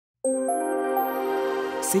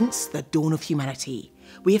Since the dawn of humanity,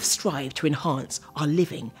 we have strived to enhance our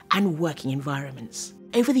living and working environments.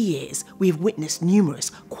 Over the years, we have witnessed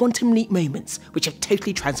numerous quantum leap moments which have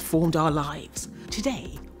totally transformed our lives.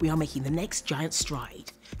 Today, we are making the next giant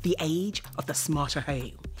stride, the age of the smarter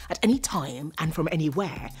home. At any time and from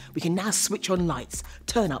anywhere, we can now switch on lights,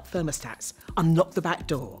 turn up thermostats, unlock the back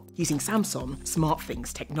door using Samsung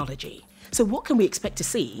SmartThings technology. So what can we expect to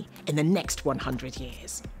see in the next 100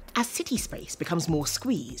 years? As city space becomes more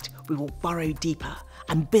squeezed, we will burrow deeper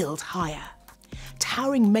and build higher.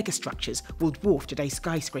 Towering megastructures will dwarf today's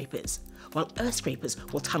skyscrapers, while earth scrapers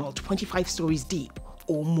will tunnel 25 stories deep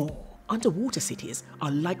or more. Underwater cities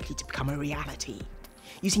are likely to become a reality,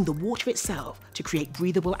 using the water itself to create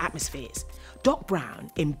breathable atmospheres. Doc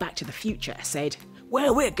Brown in Back to the Future said,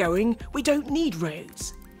 "Where we're going, we don't need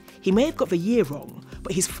roads." He may have got the year wrong,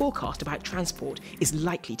 but his forecast about transport is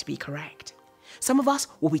likely to be correct. Some of us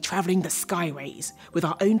will be travelling the skyways with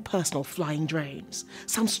our own personal flying drones,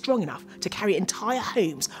 some strong enough to carry entire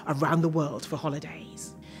homes around the world for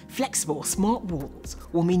holidays. Flexible, smart walls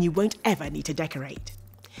will mean you won't ever need to decorate.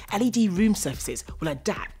 LED room surfaces will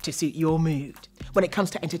adapt to suit your mood. When it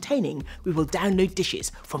comes to entertaining, we will download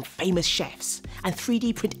dishes from famous chefs and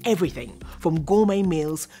 3D print everything from gourmet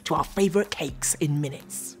meals to our favourite cakes in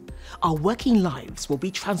minutes. Our working lives will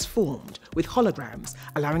be transformed with holograms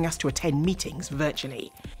allowing us to attend meetings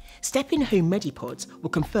virtually. Step-in home Medipods will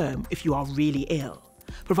confirm if you are really ill,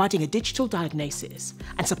 providing a digital diagnosis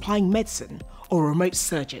and supplying medicine or a remote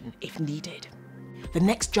surgeon if needed. The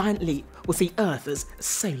next giant leap will see Earth as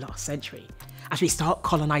solar century as we start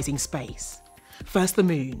colonising space. First the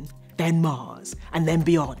moon, then Mars, and then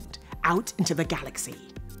beyond, out into the galaxy.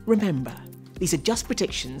 Remember, these are just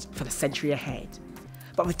predictions for the century ahead.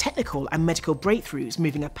 But with technical and medical breakthroughs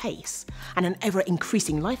moving apace and an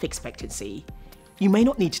ever-increasing life expectancy, you may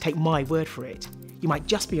not need to take my word for it. You might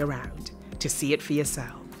just be around to see it for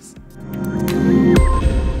yourselves.